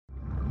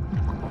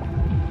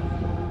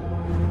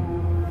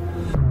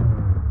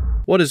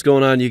What is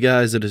going on, you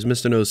guys? It is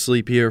Mr. No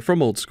Sleep here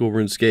from Old School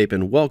RuneScape,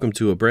 and welcome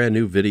to a brand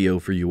new video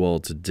for you all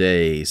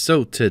today.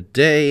 So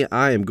today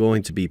I am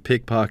going to be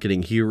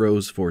pickpocketing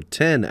heroes for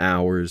 10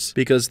 hours,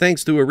 because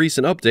thanks to a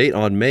recent update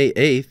on May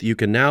 8th, you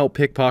can now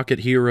pickpocket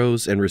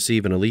heroes and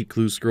receive an elite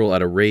clue scroll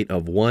at a rate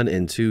of 1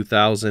 in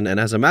 2,000, and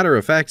as a matter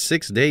of fact,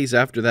 6 days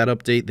after that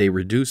update, they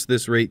reduced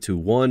this rate to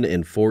 1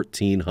 in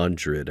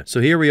 1,400.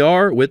 So here we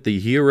are with the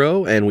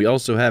hero, and we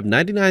also have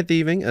 99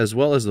 Thieving, as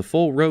well as the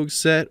full rogue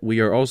set. We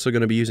are also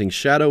going to be using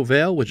Shadow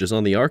Veil, which is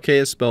on the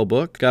Arceus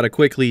spellbook. Gotta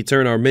quickly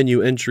turn our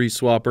menu entry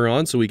swapper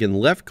on so we can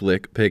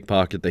left-click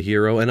pickpocket the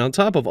hero, and on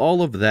top of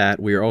all of that,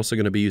 we are also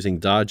going to be using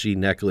dodgy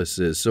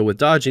necklaces. So with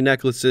dodgy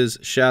necklaces,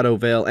 Shadow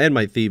Veil, and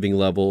my thieving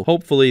level,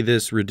 hopefully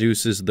this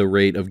reduces the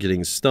rate of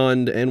getting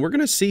stunned, and we're going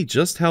to see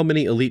just how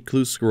many elite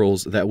clue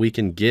scrolls that we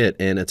can get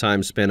in a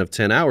time span of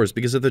 10 hours,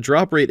 because if the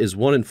drop rate is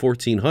 1 in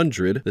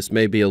 1,400, this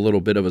may be a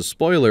little bit of a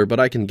spoiler, but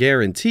I can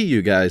guarantee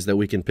you guys that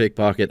we can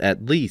pickpocket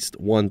at least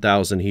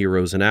 1,000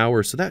 heroes an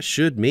hour, so that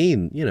should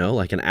mean, you know,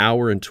 like an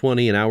hour and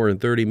 20, an hour and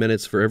 30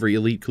 minutes for every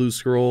elite clue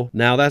scroll.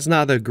 Now, that's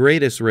not the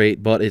greatest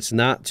rate, but it's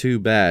not too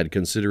bad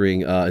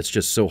considering it's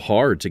just so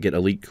hard to get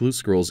elite clue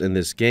scrolls in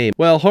this game.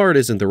 Well, hard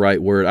isn't the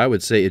right word. I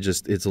would say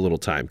it's a little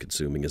time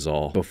consuming is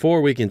all.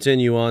 Before we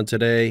continue on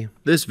today,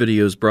 this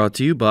video is brought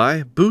to you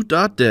by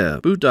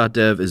Boot.dev.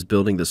 Boot.dev is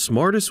building the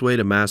smartest way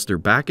to master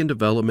backend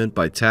development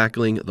by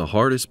tackling the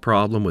hardest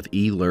problem with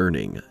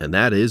e-learning, and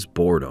that is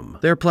boredom.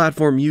 Their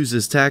platform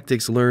uses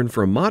tactics learned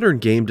from modern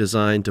game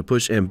design to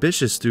push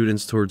ambitious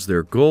students towards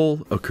their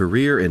goal, a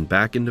career in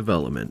backend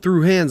development.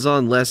 Through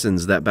hands-on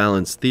lessons that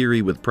balance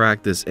theory with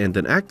practice and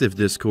an active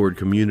Discord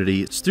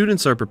community,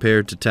 students are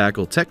prepared to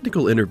tackle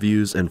technical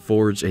interviews and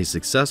forge a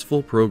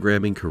successful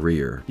programming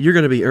career. You're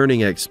going to be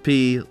earning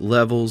XP,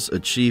 levels,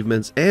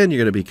 achievements, and you're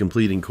going to be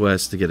completing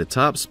quests to get a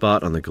top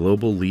spot on the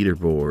global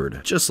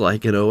leaderboard, just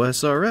like an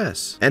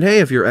OSRS. And hey,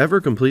 if you're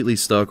ever completely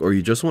stuck or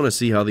you just want to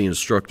see how the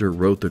instructor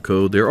wrote the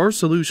code, there are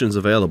solutions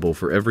available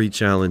for every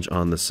challenge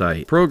on the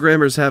site.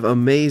 Programmers have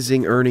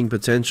amazing earning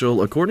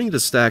potential. According to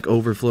Stack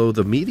Overflow,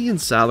 the median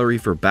salary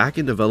for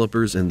backend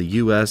developers in the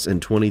US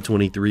in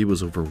 2023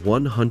 was over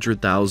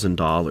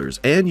 $100,000,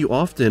 and you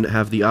often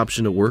have the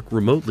option to work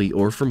remotely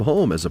or from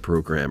home as a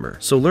programmer.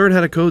 So learn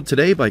how to code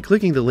today by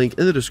clicking the link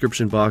in the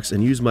description box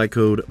and use my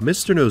code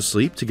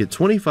MrNoSleep to get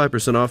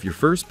 25% off your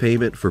first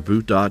payment for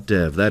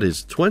Boot.dev. That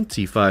is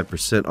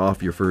 25%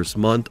 off your first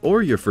month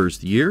or your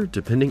first year,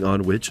 depending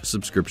on which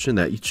subscription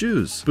that you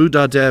choose.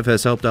 Boot.dev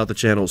has helped out the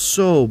channel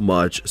so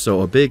much,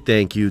 so a big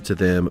thank you to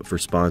them for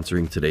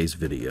sponsoring today's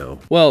video.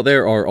 Well,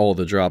 there are all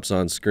the drops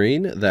on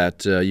screen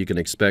that you can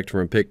expect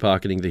from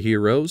pickpocketing the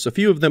heroes. A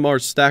few of them are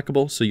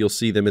stackable, so you'll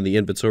see them in the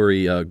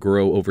inventory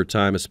grow over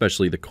time,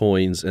 especially the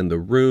coins and the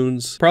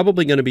runes.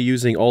 Probably going to be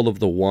using all of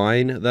the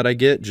wine that I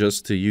get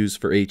just to use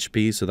for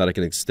HP so that I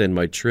can extend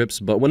my trips,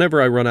 but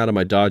whenever I run out of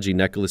my dodgy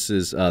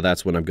necklaces,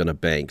 that's when I'm going to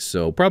bank.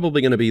 So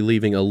probably going to be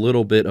leaving a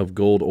little bit of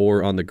gold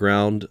ore on the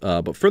ground,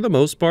 but for the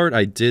most part,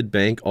 I did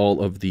bank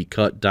all of the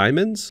cut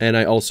diamonds, and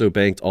I also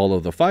banked all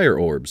of the fire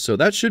orbs, so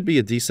that should be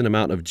a decent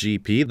amount of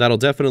GP. That'll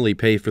definitely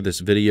pay for this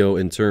video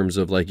in terms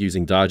of like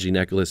using dodgy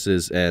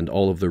necklaces and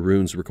all of the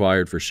runes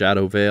required for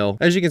Shadow Veil.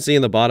 As you can see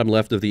in the bottom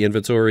left of the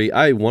inventory,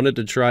 I wanted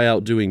to try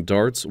out doing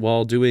darts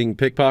while doing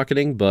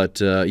pickpocketing,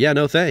 but yeah,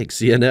 no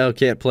thanks. You know,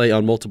 can't play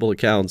on multiple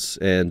accounts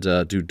and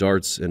do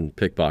darts and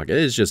pickpocket.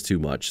 It's just too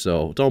much,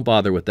 so don't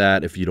bother with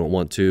that if you don't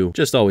want to.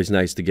 Just always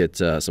nice to get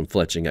some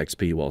fletching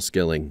XP while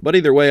skilling. But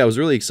either way, I was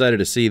really excited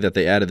to see that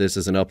they added this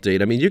as an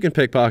update. I mean, you can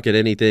pickpocket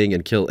anything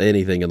and kill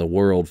anything in the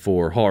world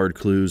for hard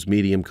clues,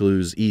 medium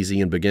clues,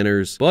 easy, and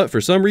beginners, but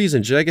for some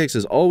reason Jagex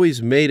has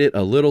always made it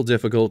a little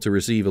difficult to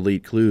receive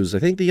elite clues. I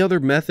think the other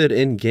method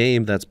in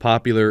game that's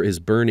popular is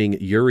burning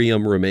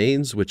Urium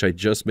remains, which I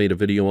just made a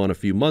video on a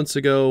few months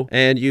ago,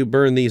 and you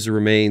burn these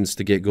remains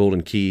to get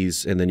golden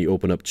keys, and then you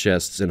open up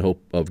chests in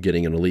hope of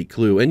getting an elite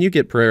clue, and you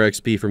get prayer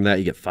XP from that,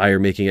 you get fire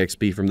making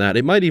XP from that.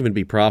 It might even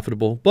be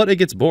profitable, but it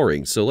gets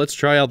boring, so let's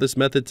try out this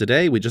method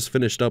today. We just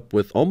finished up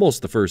with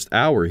almost the first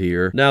hour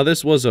here. Now,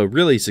 this was a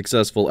really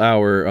successful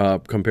hour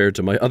compared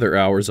to my other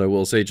hours, I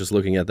will say, just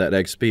looking at that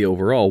XP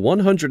overall.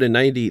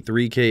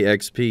 193k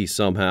XP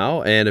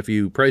somehow, and if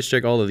you price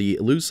check all of the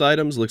loose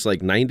items, looks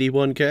like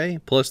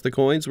 91k, plus the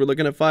coins, we're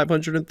looking at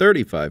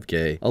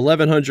 535k.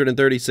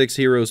 1136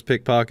 heroes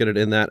pickpocketed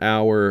in that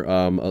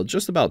hour,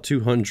 just about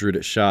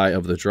 200 shy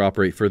of the drop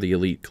rate for the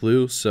elite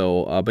clue,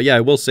 so, but yeah,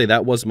 I will say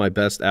that was my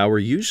best hour.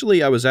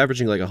 Usually I was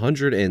averaging like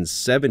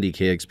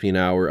 170k XP an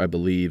hour, I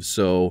believe,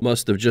 so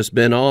must have just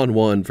been on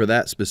one for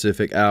that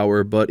specific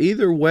hour, but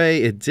either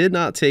way, it did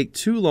not take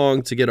too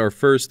long to get our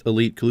first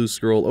elite clue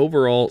scroll.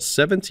 Overall,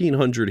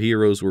 1,700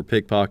 heroes were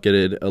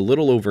pickpocketed, a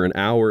little over an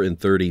hour and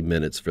 30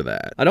 minutes for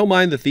that. I don't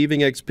mind the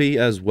thieving XP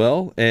as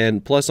well,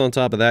 and plus on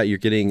top of that, you're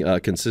getting a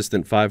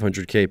consistent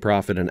 500k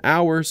profit an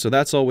hour, so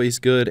that's always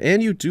good,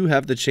 and you do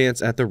have the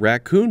chance at the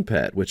raccoon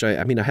pet, which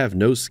I mean, I have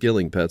no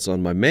skilling pets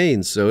on my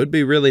main, so it'd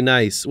be really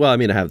nice. Well, I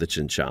mean, I have the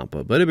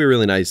Chinchampa, but it'd be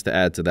really nice to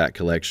add to that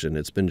collection.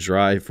 It's been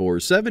dry for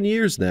 7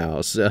 years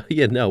now, so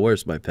yeah, no,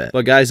 where's my pet? But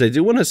But guys, I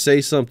do want to say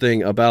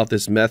something about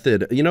this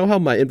method. You know how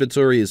my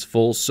inventory is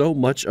full so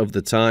much of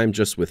the time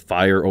just with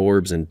fire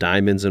orbs and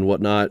diamonds and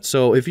whatnot?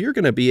 So if you're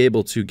going to be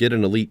able to get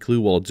an elite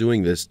clue while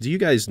doing this, do you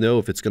guys know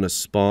if it's going to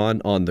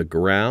spawn on the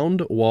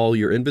ground while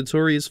your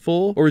inventory is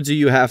full? Or do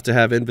you have to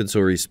have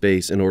inventory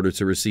space in order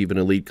to receive an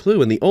elite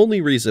clue? And the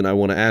only reason I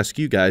want to ask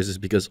you guys is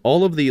because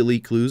all of the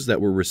elite clues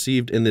that were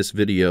received in this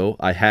video,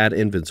 I had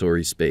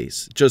inventory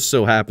space. Just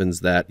so happens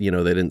that, you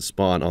know, they didn't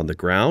spawn on the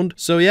ground.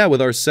 So yeah,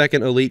 with our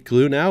second elite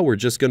clue now, we're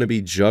just going to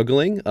be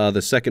juggling.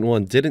 The second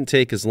one didn't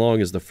take as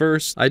long as the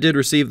first. I did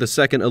receive the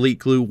second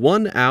elite clue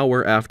 1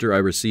 hour after I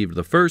received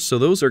the first, so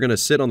those are going to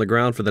sit on the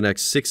ground for the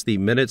next 60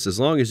 minutes as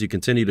long as you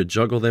continue to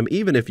juggle them.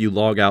 Even if you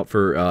log out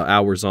for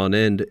hours on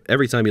end,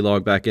 every time you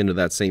log back into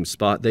that same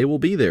spot, they will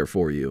be there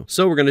for you.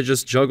 So we're going to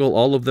just juggle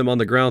all of them on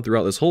the ground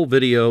throughout this whole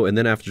video, and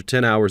then after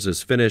 10 hours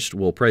is finished,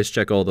 we'll price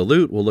check all the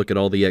loot, we'll look at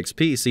all the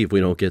XP, see if we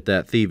don't get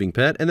that thieving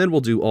pet, and then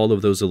we'll do all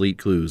of those elite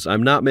clues.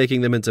 I'm not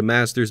making them into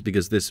masters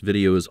because this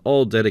video is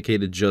all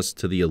dedicated just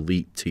to the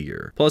elite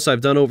tier. Plus,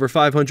 I've done over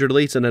 500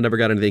 elites and I never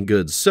got anything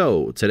good,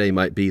 so today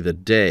might be the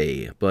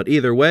day. But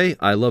either way,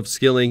 I love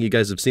skilling. You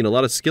guys have seen a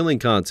lot of skilling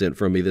content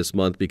from me this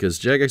month because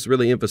Jagex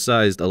really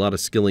emphasized a lot of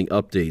skilling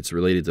updates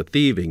related to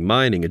thieving,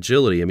 mining,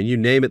 agility. I mean, you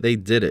name it, they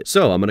did it.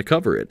 So I'm going to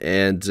cover it.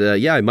 And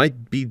yeah, I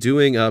might be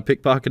doing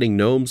pickpocketing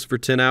gnomes for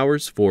 10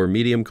 hours for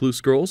medium clue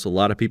scrolls. A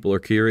lot of people are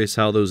curious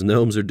how those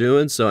gnomes are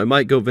doing, so I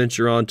might go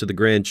venture on to the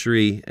Grand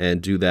Tree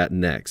and do that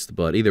next.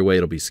 But either way,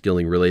 it'll be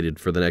skilling related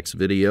for the next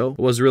video. It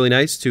was really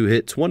nice to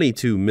hit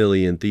 22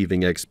 million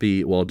thieving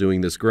XP while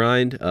doing this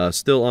grind.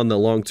 Still on the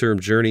long-term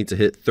journey to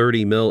hit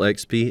 30 mil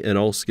XP in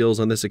all skills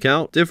on this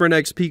account. Different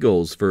XP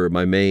goals for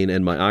my main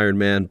and my Iron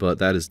Man, but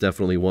that is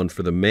definitely one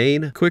for the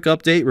main. Quick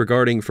update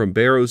regarding from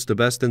Barrows to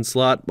Best in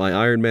Slot, my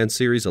Iron Man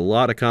series. A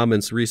lot of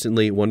comments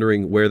recently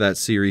wondering where that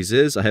series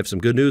is. I have some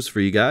good news for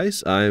you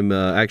guys. I'm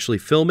actually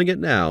filming it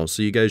now,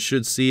 so you guys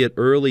should see it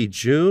early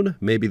June,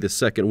 maybe the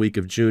second week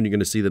of June. You're going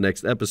to see the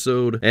next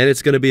episode, and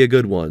it's going to be a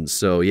good one.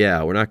 So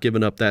yeah, we're not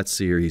giving up that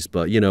series,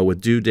 but you know,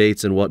 with due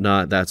dates and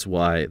whatnot, that's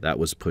why that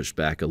was pushed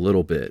back a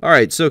little bit. All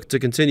right, so to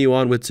continue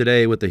on with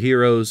today with the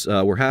heroes,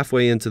 we're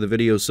halfway into the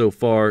video so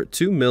far,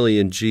 2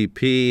 million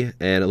GP,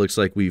 and it looks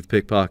like we've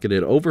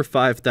pickpocketed over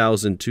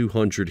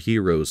 5,200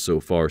 heroes so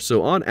far.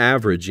 So on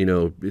average, you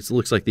know, it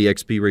looks like the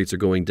XP rates are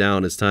going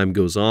down as time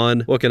goes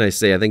on. What can I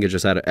say? I think it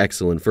just had an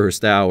excellent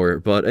first hour,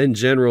 but in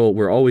general,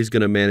 we're always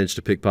going to manage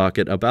to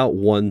pickpocket about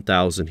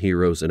 1,000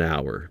 heroes an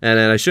hour. And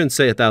I shouldn't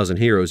say 1,000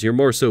 heroes, you're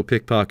more so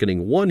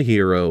pickpocketing one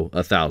hero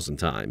 1,000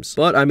 times.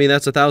 But I mean,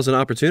 that's 1,000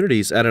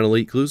 opportunities at an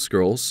elite clue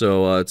scroll,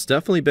 so it's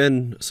definitely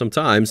been some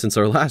time since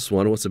our last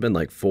one. What's it been,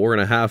 like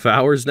 4.5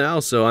 hours now?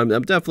 So I'm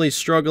definitely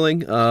struggling,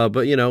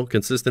 but you know,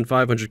 consistent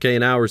 500k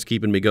an hour is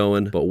keeping me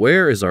going. But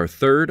where is our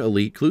third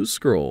elite clue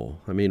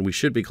scroll? I mean, we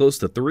should be close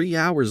to 3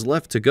 hours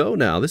left to go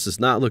now. This is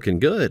not looking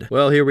good.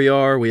 Well, here we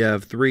are. We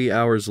have 3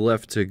 hours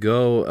left to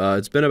go.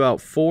 It's been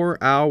about 4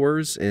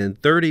 hours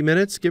and 30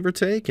 minutes, give or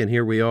take, and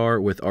here we are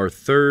with our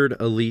third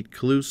elite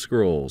clue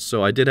scroll.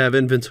 So I did have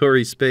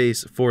inventory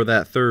space for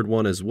that third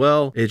one as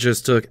well. It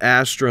just took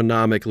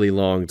astronomically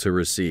long to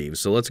receive.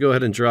 So let's go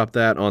ahead and drop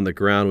that on the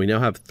ground. We now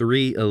have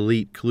 3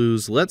 elite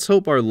clues. Let's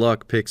hope our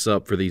luck picks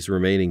up for these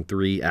remaining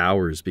 3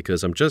 hours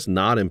because I'm just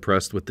not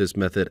impressed with this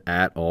method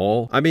at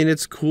all. I mean,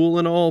 it's cool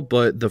and all,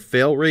 but the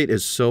fail rate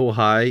is so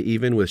high,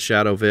 even with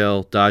Shadow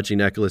Veil, dodgy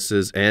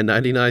necklaces, and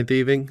 99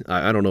 thieving.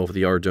 I don't know if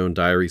the Ardone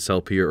diaries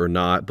help here or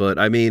not, but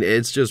I mean,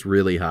 it's just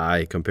really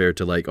high compared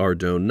to like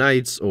Ardone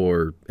Knights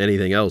or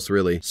anything else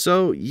really.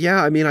 So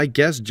yeah, I mean, I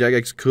guess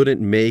Jagex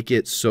couldn't make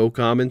it so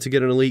common to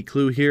get an elite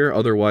clue here.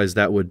 Otherwise,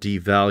 that would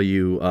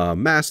devalue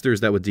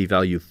masters, that would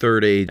devalue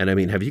third age. And I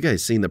mean, have you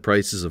guys seen the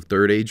prices of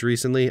third age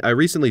recently? I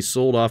recently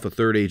sold off a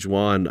third age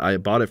wand. I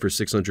bought it for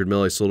 600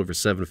 mil. I sold it for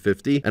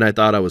 750, and I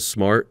thought I was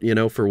smart, you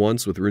know, for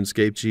once with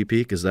RuneScape GP,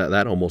 because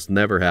that almost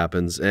never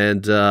happens.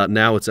 And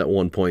now it's at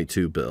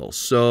 1.2 bill.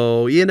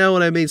 So you know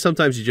what I mean?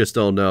 Sometimes you just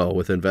don't know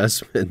with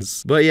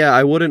investments. But yeah,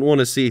 I wouldn't want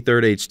to see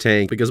third age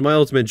tank because my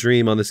ultimate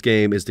dream on this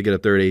game is to get a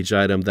third age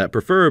item that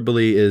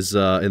preferably is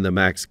in the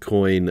max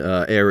coin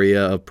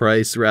area of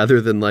price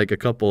rather than like a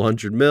couple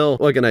hundred mil.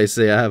 What can I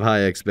say? I have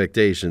high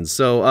expectations.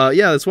 So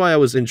yeah, that's why I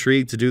was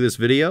intrigued to do this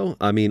video.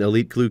 I mean,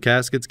 elite clue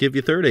caskets give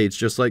you third age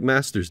just like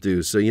masters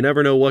do, so you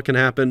never know what can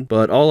happen.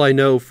 But all I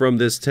know from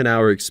this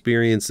 10-hour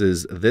experience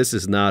is this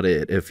is not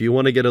it. If you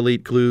want to get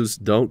elite clues,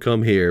 don't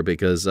come here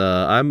because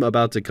I'm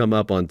about to come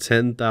up on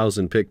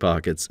 10,000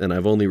 pickpockets and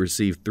I've only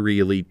received 3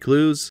 elite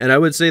clues. And I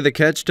would say the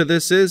catch to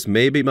this is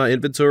maybe my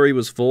inventory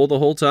was full the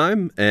whole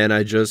time and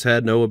I just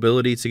had no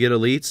ability to get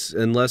elites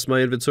unless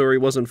my inventory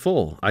wasn't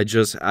full.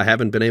 I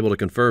haven't been able to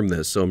confirm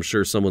this, so I'm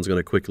sure someone's going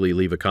to quickly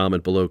leave a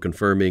comment below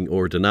confirming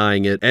or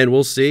denying it, and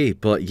we'll see.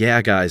 But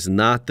yeah, guys,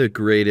 not the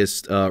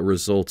greatest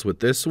results with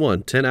this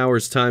one. 10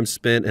 hours time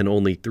spent and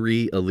only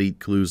 3 elite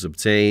clues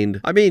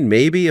obtained. I mean,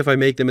 maybe if I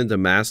make them into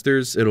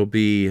masters, it'll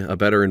be a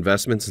better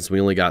investment since we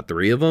only got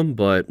 3 of them,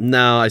 but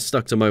no, I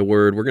stuck to my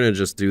word. We're going to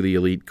just do the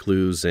elite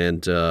clues,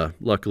 and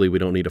luckily we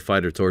don't need a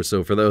fighter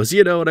torso for those,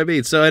 you know what I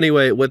mean? So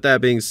anyway, with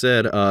that being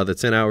said, the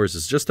 10 hours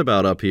is just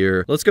about up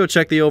here. Let's go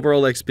check the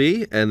overall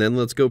XP, and then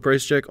let's go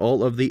price check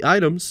all of the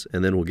items,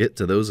 and then we'll get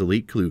to those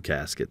elite clue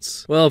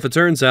caskets. Well, if it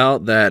turns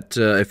out that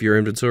if your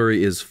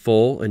inventory is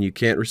full and you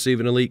can't receive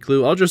an elite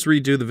clue, I'll just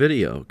redo the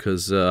video,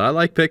 because I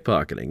like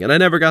pickpocketing, and I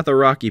never got the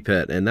Rocky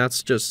pet, and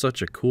that's just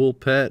such a cool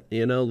pet,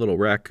 you know, little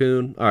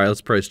raccoon. All right,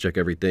 let's price check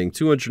everything.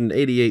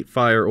 288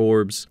 fire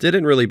orbs.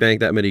 Didn't really bank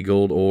that many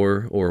gold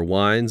or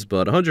wines,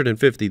 but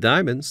 150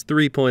 diamonds,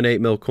 3.8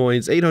 mil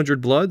coins,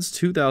 800 bloods,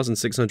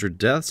 2,600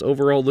 deaths,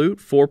 overall loot,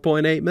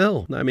 4.8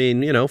 mil. I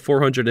mean, you know,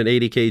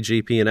 480k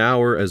GP an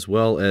hour, as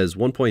well as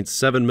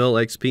 1.7 mil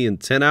XP in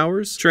 10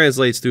 hours.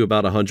 Translates to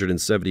about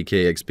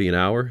 170k XP an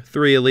hour,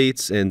 3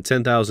 elites, and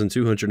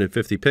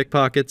 10,250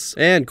 pickpockets.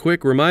 And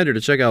quick reminder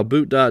to check out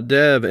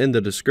boot.dev in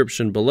the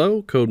description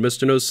below. Code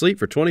Mr. No Sleep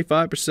for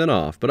 25%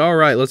 off. But all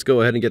right, let's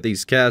go ahead and get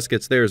these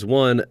caskets. There's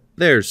 1,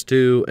 there's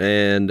 2,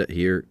 and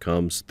here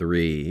comes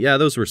 3. Yeah,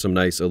 those were some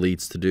nice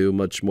elites to do,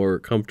 much more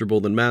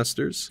comfortable than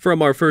masters.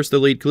 From our first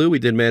elite clue, we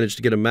did manage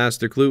to get a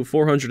master clue,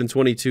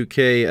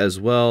 422k as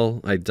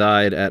well. I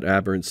died at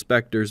Aberrant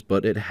Spectres,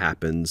 but it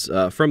happens.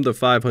 From the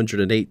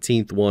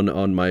 518th one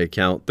on my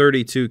account,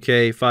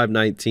 32k,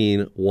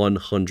 519,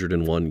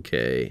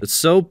 101k. It's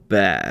so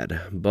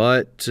bad,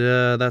 but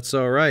that's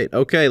all right.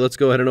 Okay, let's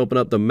go ahead and open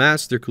up the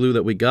master clue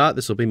that we got.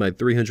 This will be my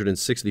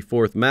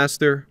 364th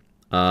master.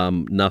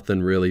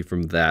 Nothing really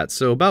from that.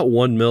 So about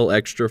 1 mil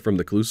extra from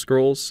the clue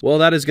scrolls. Well,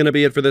 that is going to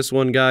be it for this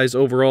one, guys.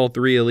 Overall,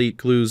 3 elite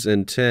clues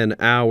in 10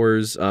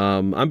 hours.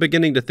 I'm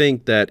beginning to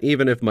think that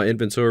even if my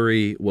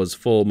inventory was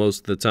full most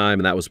of the time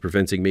and that was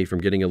preventing me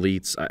from getting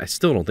elites, I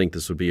still don't think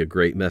this would be a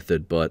great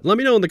method, but let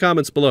me know in the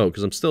comments below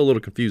because I'm still a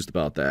little confused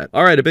about that.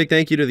 All right, a big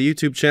thank you to the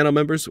YouTube channel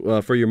members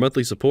for your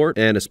monthly support,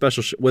 and a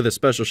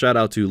special shout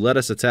out to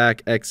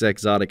LettuceAttak,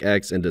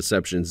 xXzoticx, and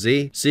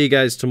DeceptionZ. See you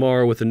guys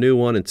tomorrow with a new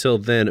one. Until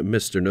then,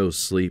 Mr. No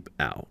Sleep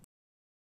out.